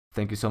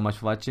Thank you so much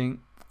for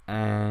watching,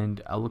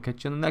 and I will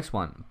catch you on the next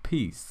one.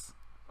 Peace.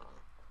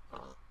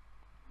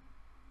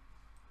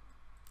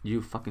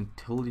 You fucking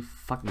totally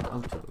fucking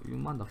outro. You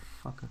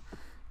motherfucker.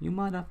 You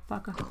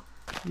motherfucker.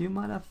 You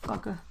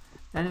motherfucker.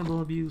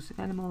 Animal abuse.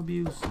 Animal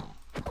abuse.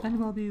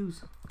 Animal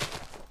abuse.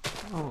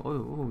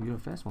 Oh, you're a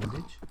fast one,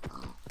 bitch.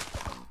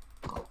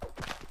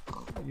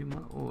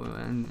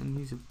 And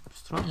he's a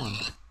strong one.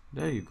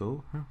 There you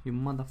go, huh? You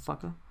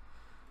motherfucker.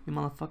 You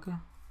motherfucker.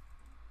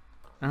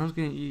 And who's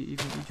gonna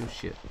even eat your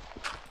shit?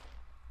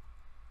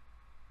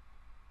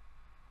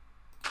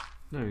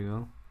 There you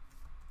go.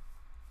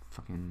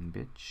 Fucking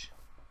bitch.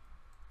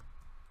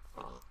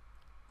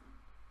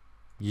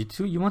 You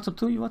too? You want some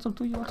too? You want some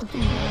too? You want some too?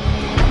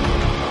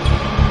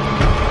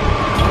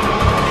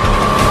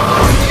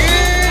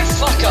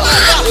 Fuck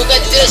off! Look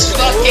at this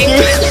fucking.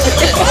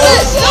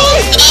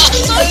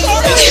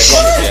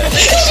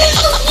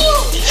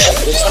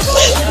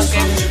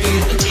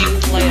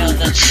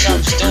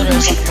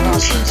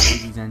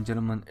 Ladies and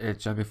gentlemen,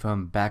 it's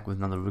Juggy back with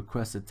another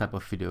requested type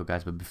of video,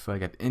 guys. But before I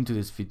get into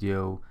this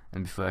video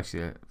and before I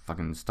actually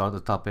fucking start the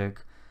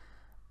topic,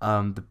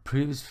 the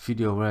previous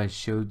video where I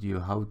showed you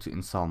how to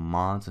install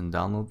mods and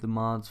download the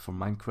mods for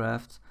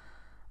Minecraft,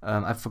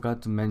 I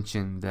forgot to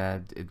mention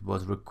that it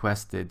was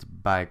requested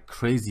by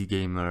Crazy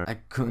Gamer. I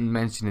couldn't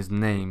mention his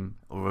name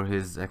or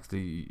his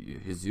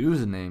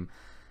username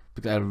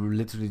because I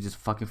literally just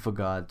fucking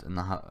forgot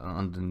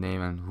on the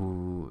name and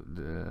who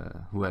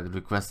had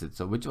requested,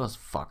 so which was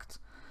fucked.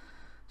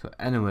 So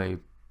anyway,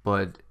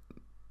 but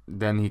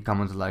then he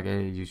commented like,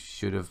 hey, you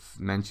should have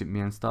mentioned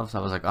me and stuff. So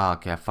I was like, oh,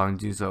 okay, I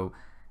found you. So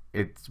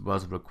it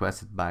was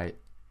requested by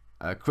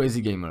Crazy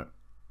Gamer,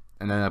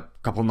 and then a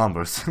couple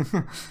numbers,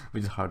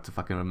 which is hard to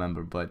fucking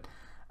remember. But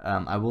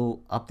I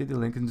will update the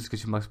link in the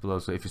description box below.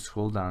 So if you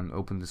scroll down,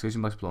 open the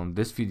description box below on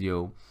this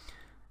video,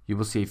 you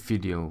will see a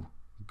video.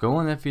 Go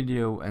on that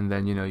video, and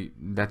then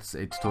that's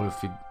a tutorial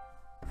video.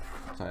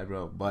 Sorry,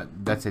 bro,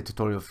 but that's a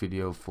tutorial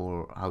video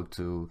for how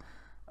to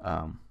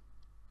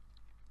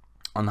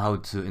on how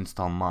to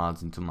install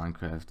mods into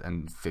Minecraft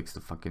and fix the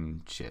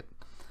fucking shit,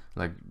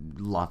 like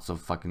lots of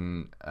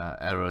fucking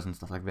errors and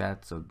stuff like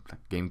that. So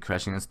like game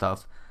crashing and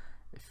stuff.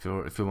 If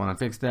you want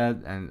to fix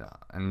that and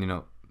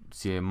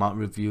see a mod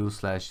review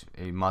 /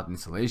 a mod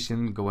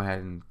installation, go ahead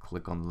and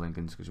click on the link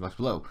in the description box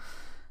below.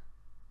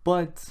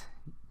 But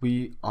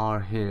we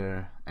are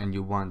here and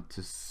you want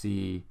to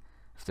see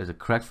if there's a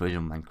correct version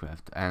of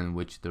Minecraft, and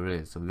which there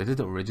is. So this is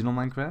the original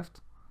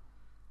Minecraft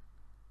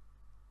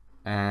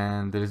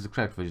and there is the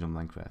correct version of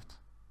Minecraft.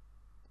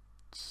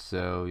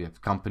 So you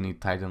have company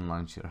Titan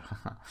launcher.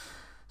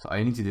 So all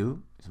you need to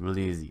do is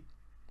really easy.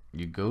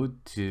 You go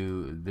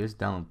to this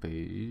download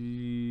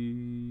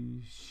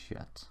page.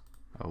 Shit.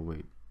 Oh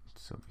wait,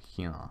 it's over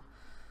here.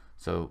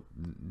 So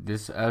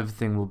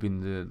everything will be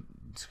in the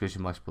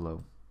description box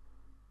below.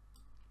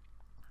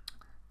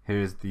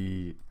 Here's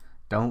the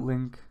download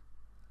link,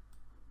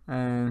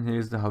 and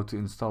here's the how to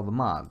install the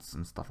mods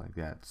and stuff like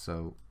that.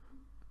 So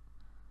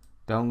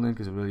download link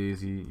is really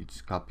easy. You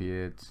just copy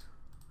it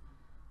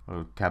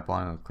or tap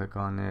on it or click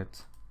on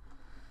it.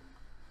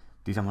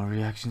 These are my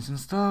reactions and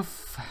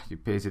stuff. You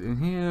paste it in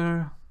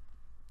here,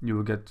 you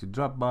will get to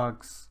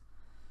Dropbox,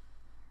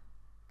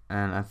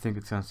 and I think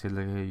it's gonna say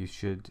like, hey, you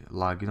should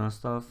log in or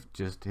stuff.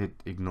 Just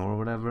hit ignore or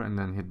whatever and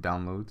then hit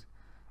download.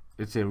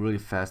 It's a really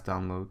fast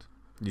download.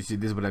 You see,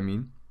 this is what I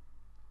mean.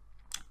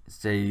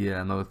 Say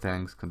no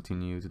thanks,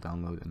 continue to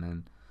download, and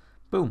then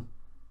boom,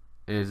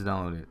 it's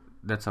downloaded.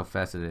 That's how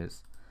fast it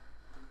is.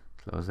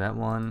 Close that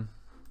one,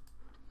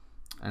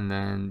 and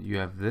then you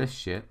have this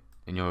shit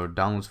in your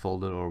downloads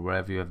folder or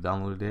wherever you have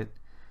downloaded it.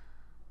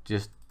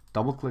 Just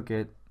double click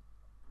it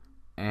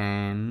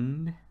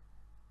and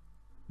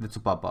this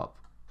will pop up.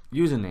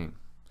 Username,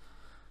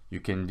 you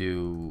can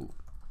do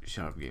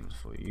Sharp Games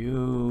for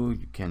you,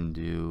 you can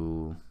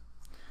do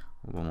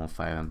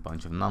 115 and a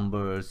bunch of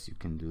numbers, you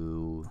can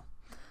do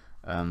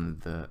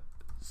the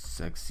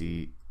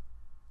sexy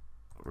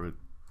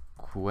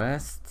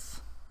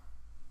requests,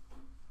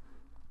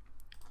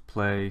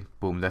 play,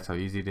 boom, that's how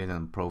easy it is.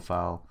 And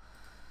profile,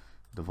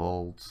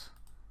 default,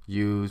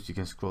 use, you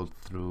can scroll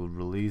through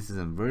releases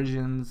and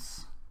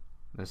versions.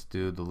 Let's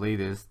do the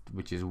latest,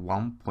 which is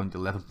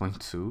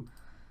 1.11.2.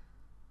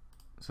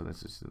 so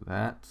let's just do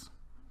that.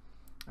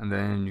 And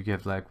then you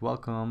get like,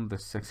 welcome, the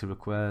sexy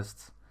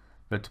request,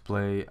 ready to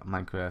play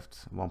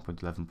Minecraft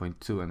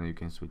 1.11.2, and then you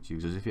can switch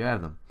users if you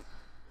have them.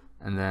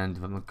 And then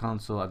development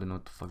console, I don't know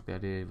what the fuck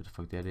that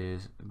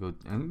is, go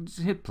and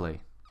just hit play.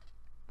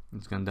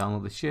 It's gonna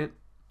download the shit.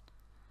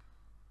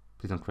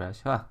 Please don't crash.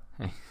 Ah,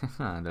 hey,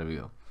 there we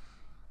go.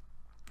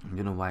 I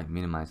don't know why it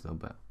minimized though,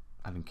 but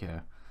I don't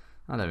care.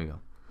 Oh, there we go.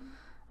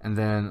 And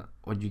then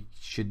what you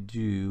should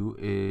do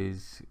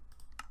is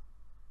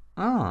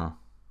okay,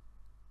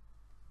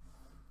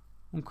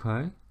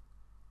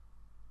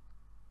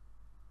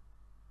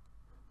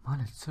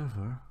 modded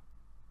server.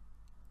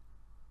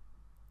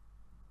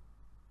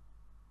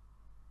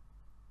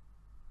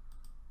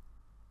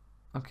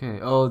 Okay,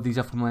 oh, these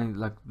are for my,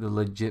 like, the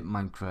legit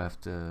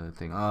Minecraft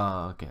thing.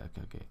 Oh, okay.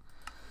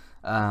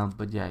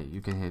 But yeah,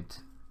 you can hit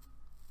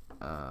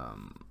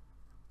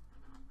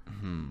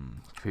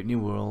create new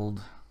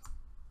world,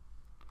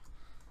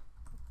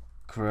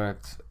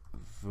 correct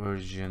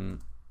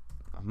version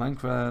of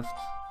Minecraft.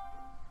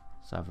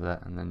 So after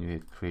that, and then you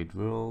hit create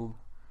world.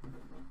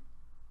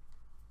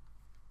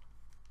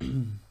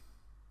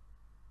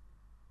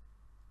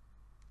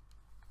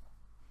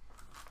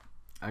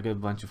 I got a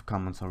bunch of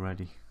comments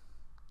already.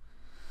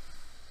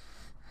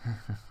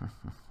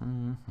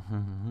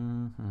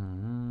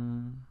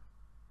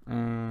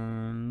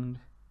 And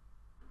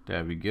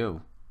there we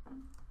go.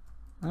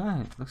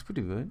 Alright, looks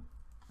pretty good.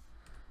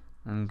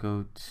 And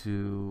go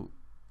to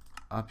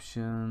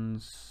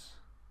options.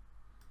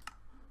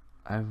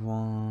 I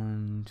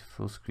want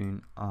full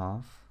screen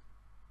off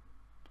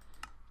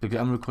because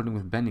I'm recording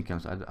with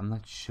PandaCrimz, so I'm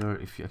not sure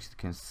if you actually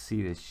can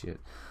see this shit.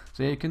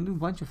 So yeah, you can do a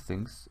bunch of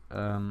things.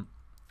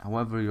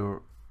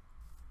 However,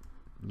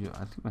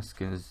 I think my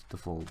skin is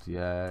default.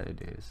 Yeah,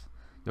 it is.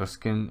 Your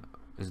skin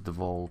is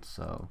default.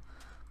 So,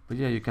 but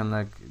yeah, you can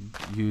like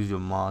use your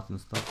mod and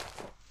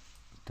stuff.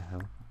 What the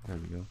hell? There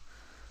we go.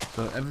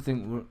 So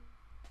everything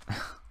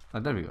oh,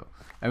 there we go.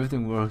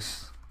 Everything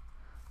works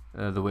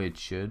the way it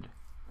should.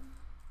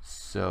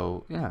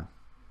 So yeah,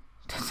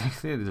 that's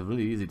actually it's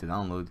really easy to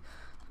download the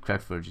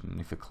cracked version.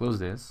 If I close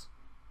this,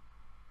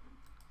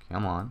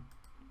 come on.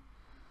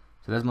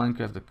 So that's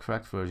Minecraft the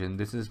cracked version.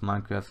 This is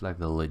Minecraft like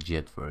the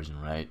legit version,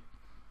 right?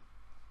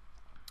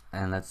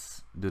 And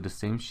let's do the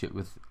same shit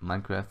with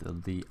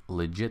Minecraft the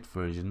legit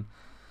version.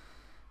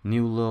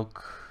 New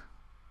look.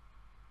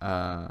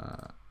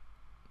 Oh,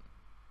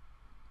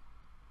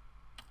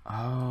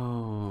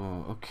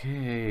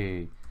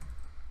 okay.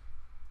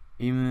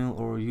 Email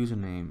or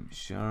username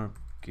Sharp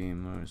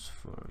Gamers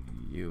for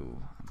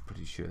you. I'm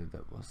pretty sure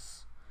that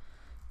was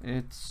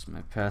it's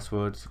my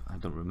password. I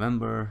don't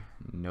remember.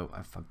 No,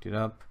 I fucked it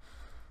up.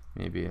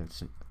 Maybe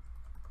it's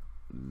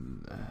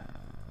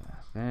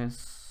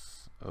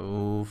this.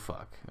 Oh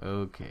fuck.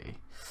 Okay.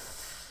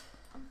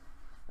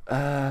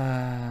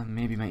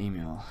 Maybe my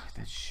email.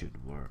 That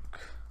should work.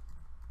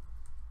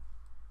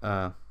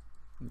 Yeah.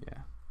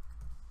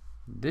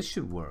 This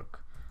should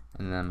work.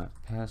 And then my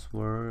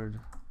password.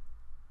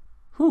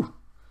 Whew.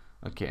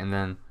 Okay, and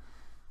then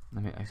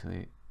let me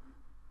actually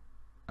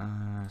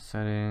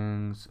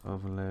settings,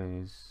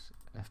 overlays,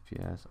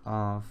 FPS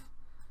off.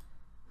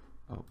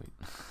 Oh wait.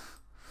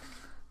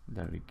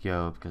 There we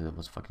go, because it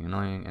was fucking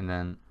annoying. And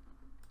then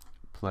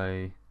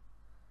play.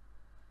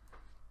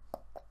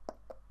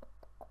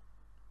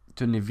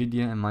 So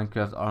Nvidia and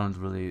Minecraft aren't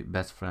really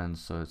best friends,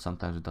 so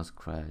sometimes it does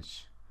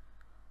crash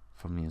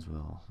for me as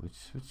well,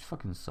 which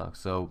fucking sucks.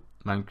 So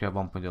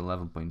Minecraft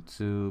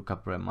 1.11.2,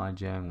 copyright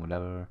Mojang,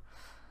 whatever.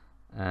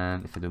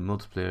 And if I do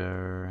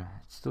multiplayer,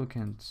 it still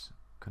can't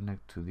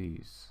connect to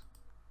these.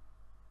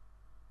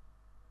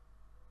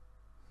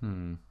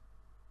 Alright,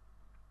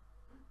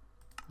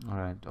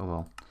 oh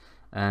well.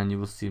 And you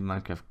will see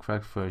Minecraft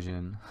cracked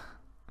version.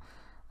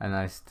 And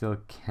I still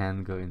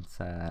can go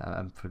inside,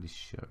 I'm pretty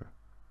sure.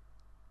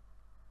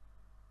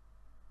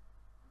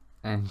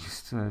 And you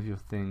still have your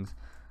things.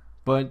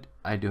 But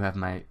I do have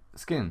my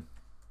skin.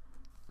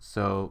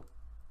 So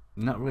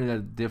not really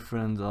that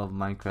different of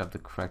Minecraft the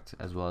cracked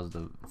as well as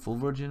the full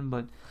version,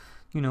 but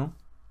you know,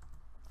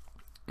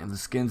 and the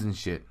skins and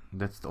shit,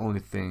 that's the only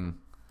thing.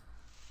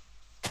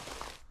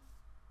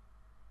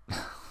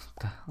 What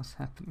the hell's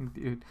happening,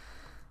 dude?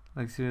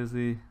 Like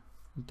seriously,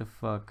 what the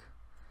fuck?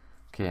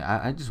 Okay,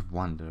 I just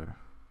wonder.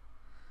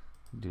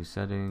 Do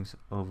settings,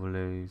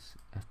 overlays,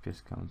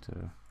 FPS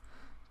counter,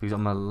 because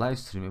on my live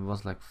stream it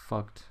was like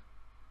fucked.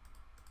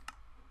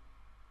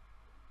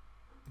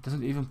 It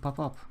doesn't even pop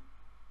up.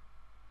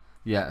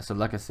 Yeah, so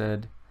like I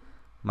said,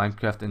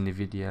 Minecraft and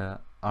Nvidia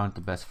aren't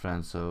the best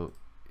friends, so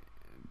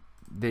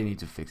they need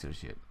to fix their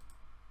shit.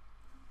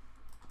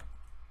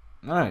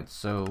 Alright,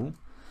 so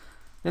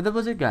yeah, that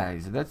was it,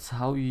 guys. That's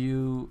how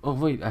you... Oh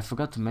wait, I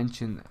forgot to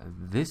mention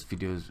this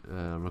video's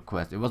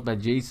request. It was by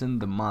Jason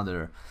the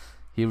Mother.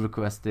 He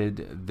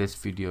requested this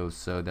video,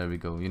 so there we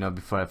go. You know,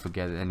 before I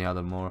forget any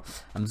other more,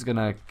 I'm just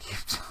gonna keep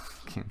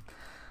talking.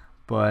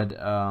 But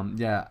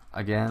yeah,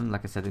 again,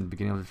 like I said in the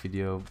beginning of the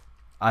video,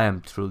 I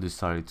am truly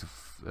sorry to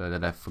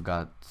that I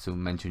forgot to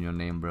mention your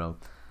name, bro.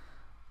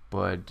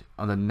 But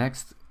on the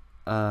next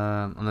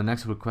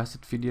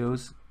requested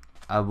videos,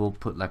 I will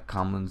put like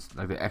comments,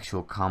 like the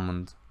actual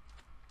comment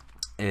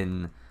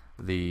in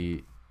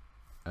the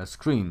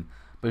screen.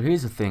 But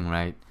here's the thing,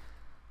 right?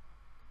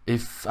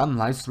 If I'm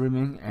live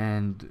streaming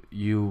and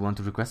you want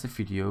to request a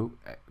video,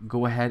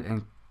 go ahead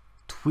and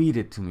tweet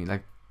it to me.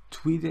 Like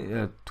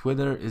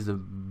Twitter is the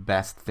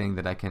best thing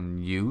that I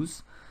can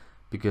use,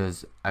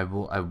 because I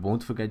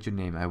won't forget your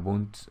name. I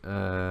won't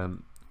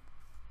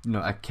you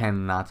know, I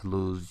cannot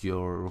lose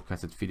your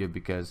requested video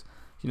because,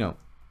 you know,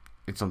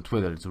 it's on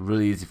Twitter. It's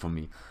really easy for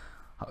me.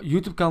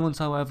 YouTube comments,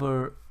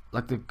 however,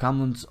 like the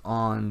comments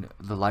on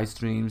the live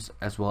streams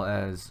as well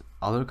as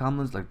other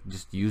comments, like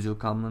just usual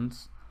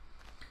comments,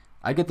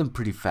 I get them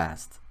pretty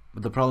fast.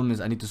 But the problem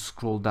is I need to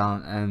scroll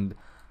down, and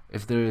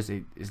if there's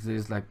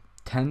like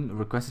 10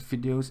 requested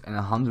videos and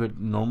 100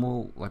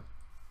 normal, like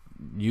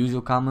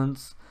usual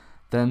comments,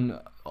 then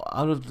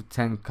out of the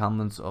 10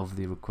 comments of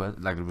the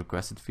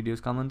requested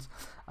videos comments,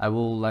 I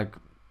will like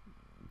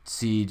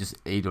see just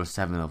 8 or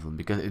 7 of them,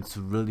 because it's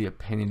really a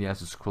pain in the ass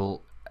to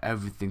scroll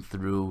everything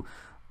through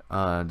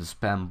the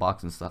spam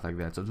box and stuff like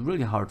that. So it's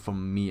really hard for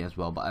me as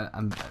well. But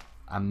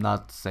I'm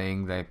not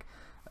saying like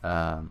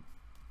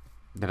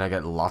that I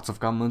get lots of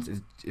comments.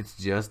 It's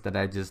just that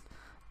I just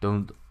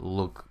don't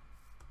look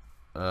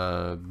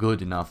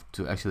good enough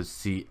to actually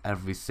see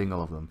every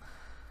single of them.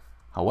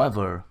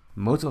 However,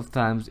 most of the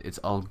times it's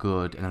all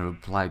good and I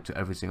reply to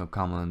every single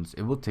comment.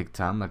 It will take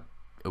time, like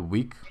a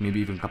week, maybe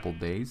even a couple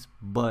days,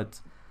 but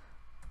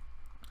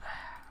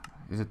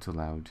is it too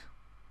loud?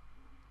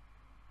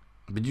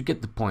 But you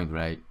get the point,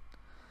 right?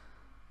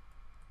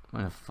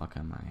 Where the fuck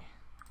am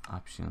I?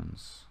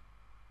 Options.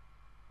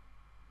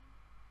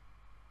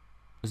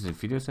 Is it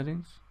video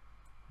settings?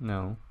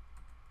 No.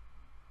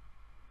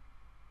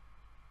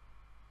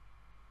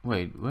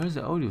 Wait, where's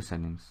the audio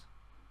settings?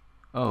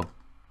 Oh.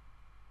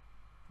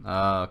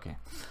 Okay.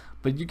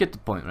 But you get the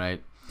point,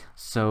 right?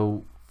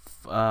 So,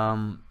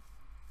 and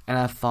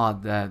I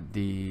thought that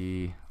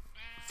the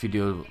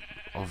video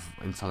of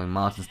installing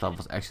mods and stuff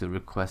was actually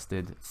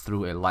requested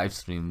through a live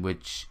stream,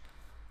 which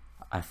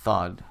I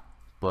thought,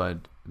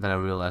 but then I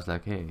realized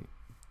like, hey,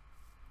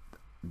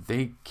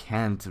 they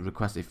can't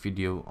request a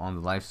video on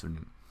the live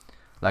stream.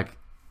 Like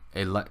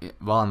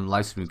while on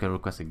live stream you can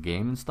request a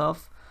game and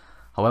stuff.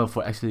 However,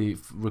 for actually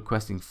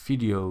requesting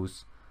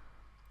videos,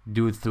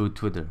 do it through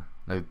Twitter.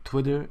 Like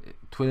Twitter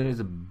is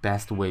the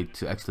best way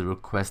to actually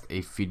request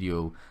a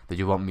video that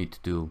you want me to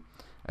do,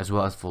 as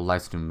well as for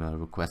live stream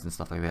requests and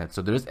stuff like that.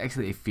 So there is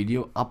actually a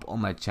video up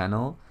on my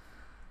channel,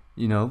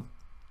 you know,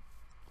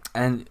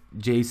 and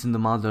Jason the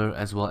Mother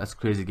as well as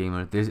Crazy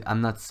Gamer.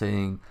 I'm not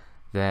saying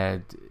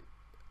that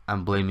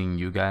I'm blaming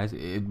you guys.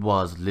 It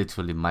was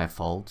literally my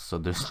fault, so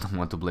there's no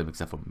one to blame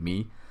except for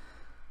me.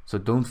 So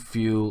don't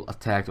feel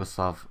attacked or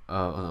stuff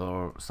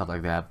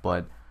like that.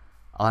 But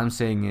all I'm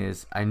saying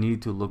is I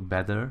need to look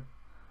better.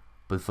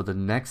 But for the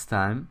next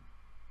time,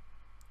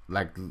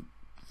 like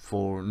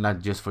for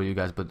not just for you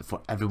guys but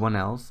for everyone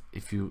else,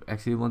 if you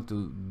actually want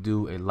to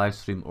do a live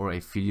stream or a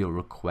video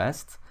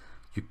request,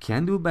 you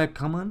can do it by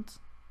comment.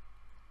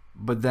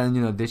 But then,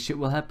 you know, this shit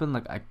will happen.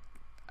 Like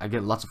I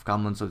get lots of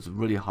comments, so it's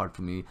really hard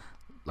for me.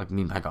 Like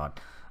MinPikerHard,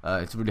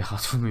 it's really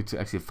hard for me to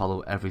actually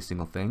follow every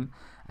single thing.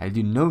 I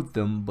do note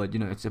them, but you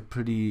know, it's a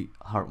pretty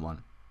hard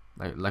one,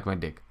 like my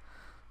dick.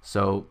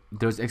 So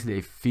there's actually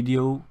a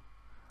video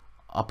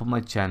up on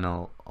my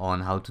channel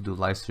on how to do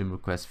live stream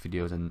request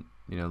videos and,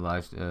 you know,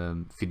 live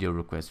video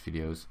request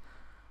videos.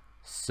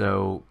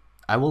 So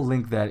I will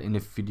link that in the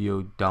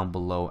video down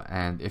below,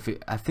 and if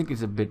I think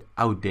it's a bit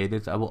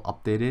outdated, so I will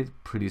update it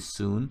pretty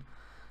soon.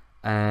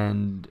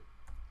 And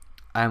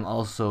I'm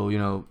also, you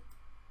know,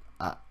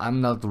 I'm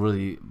not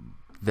really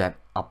that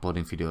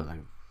uploading videos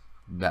like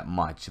that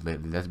much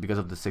lately. That's because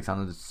of the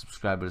 600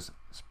 subscribers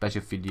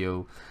special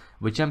video,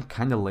 which I'm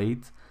kind of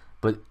late,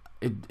 but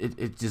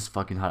it's just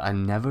fucking hard. I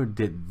never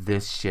did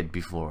this shit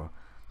before.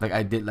 Like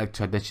I did like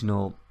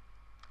traditional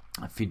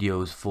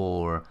videos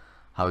for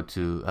how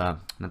to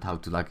not how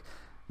to, like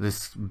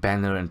this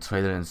banner and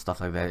trailer and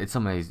stuff like that. It's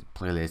on my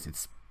playlist.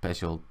 It's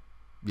special.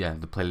 Yeah,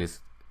 the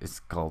playlist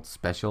is called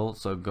special,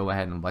 so go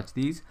ahead and watch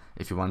these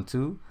if you want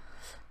to.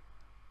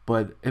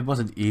 But it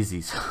wasn't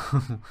easy, so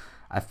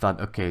I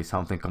thought, okay,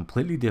 something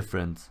completely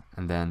different,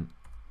 and then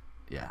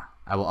yeah,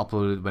 I will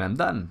upload it when I'm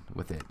done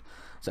with it.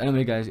 So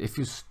anyway guys, if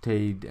you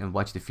stayed and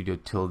watched the video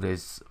till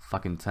this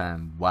fucking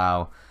time,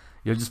 wow,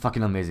 you're just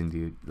fucking amazing,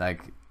 dude.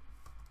 Like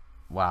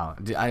wow,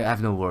 I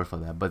have no word for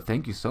that. But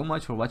thank you so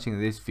much for watching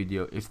this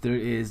video. If there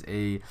is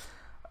a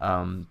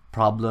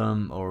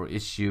problem or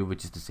issue,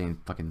 which is the same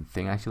fucking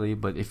thing actually,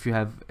 but if you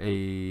have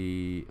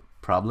a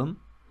problem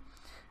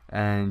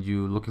and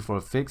you're looking for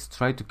a fix,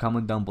 try to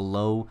comment down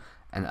below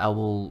and I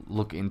will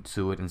look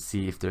into it and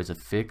see if there's a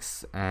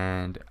fix.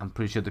 And I'm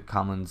pretty sure the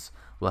comments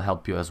will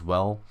help you as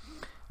well,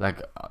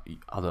 like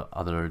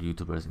other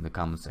YouTubers in the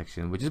comment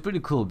section, which is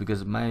pretty cool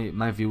because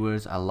my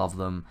viewers, I love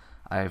them.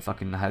 I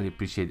fucking highly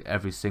appreciate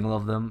every single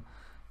of them,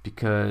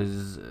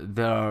 because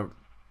there are,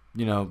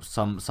 you know,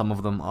 some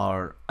of them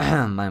are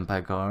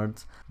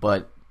MinPikerHard,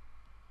 but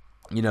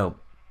you know,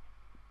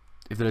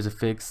 if there's a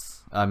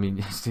fix, I mean,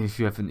 if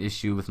you have an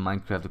issue with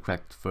Minecraft, the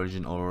cracked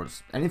version, or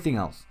anything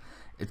else,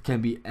 it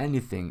can be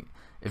anything.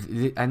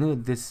 I know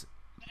this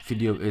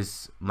video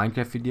is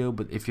Minecraft video,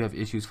 but if you have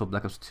issues for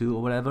Black Ops 2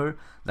 or whatever,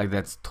 like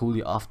that's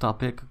totally off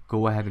topic,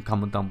 go ahead and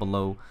comment down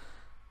below.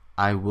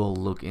 I will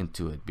look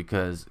into it,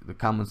 because the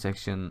comment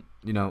section,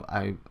 you know,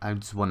 I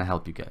just want to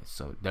help you guys.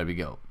 So there we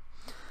go.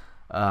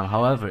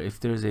 However, if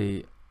there's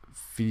a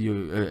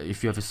video,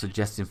 if you have a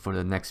suggestion for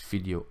the next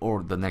video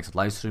or the next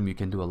live stream, you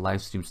can do a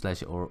live stream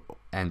 /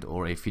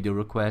 or a video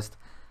request,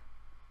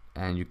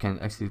 and you can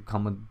actually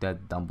comment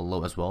that down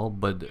below as well.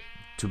 But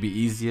to be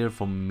easier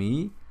for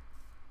me,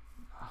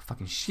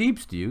 fucking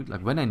sheeps, dude.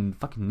 Like when I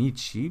fucking need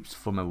sheeps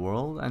for my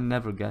world, I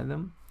never get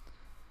them.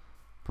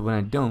 But when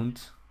I don't,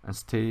 and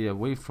stay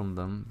away from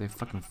them. They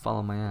fucking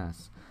follow my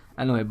ass.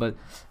 Anyway, but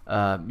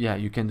yeah,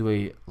 you can do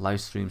a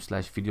live stream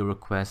 / video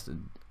request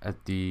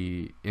at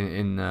the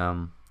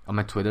on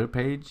my Twitter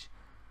page.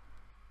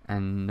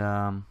 And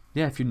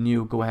yeah, if you're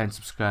new, go ahead and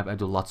subscribe. I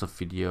do lots of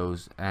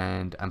videos,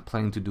 and I'm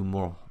planning to do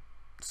more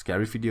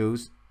scary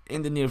videos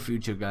in the near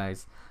future,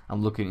 guys.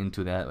 I'm looking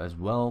into that as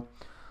well.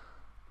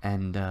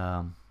 And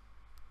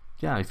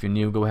yeah, if you're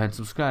new, go ahead and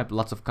subscribe.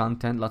 Lots of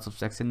content, lots of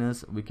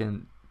sexiness. We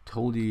can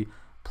totally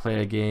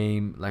play a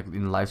game like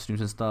in live streams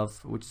and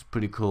stuff, which is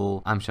pretty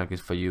cool. I'm Sharkis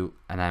for you,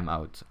 and I'm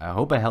out. I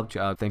hope I helped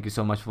you out. Thank you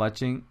so much for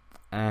watching,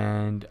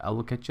 and I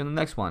will catch you on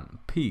the next one.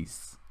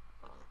 Peace.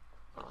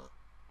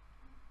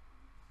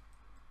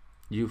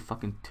 You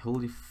fucking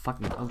totally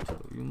fucking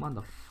outro. You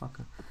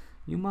motherfucker.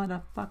 You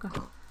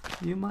motherfucker.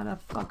 You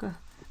motherfucker.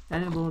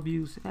 Animal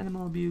abuse.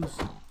 Animal abuse.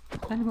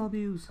 Animal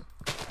abuse.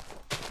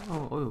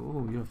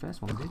 Oh, you're a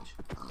fast one, bitch.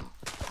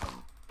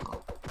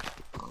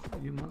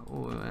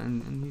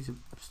 And he's a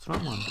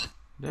strong one.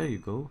 There you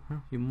go, huh?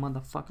 You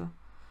motherfucker.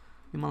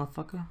 You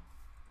motherfucker.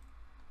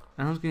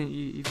 And who's gonna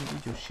even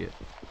eat your shit?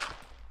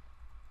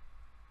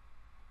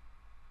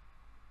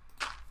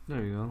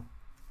 There you go.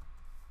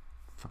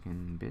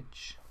 Fucking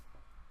bitch.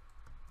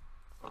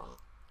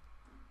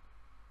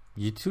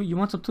 You too? You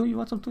want some too? You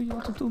want some too? You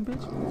want some too,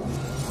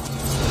 bitch?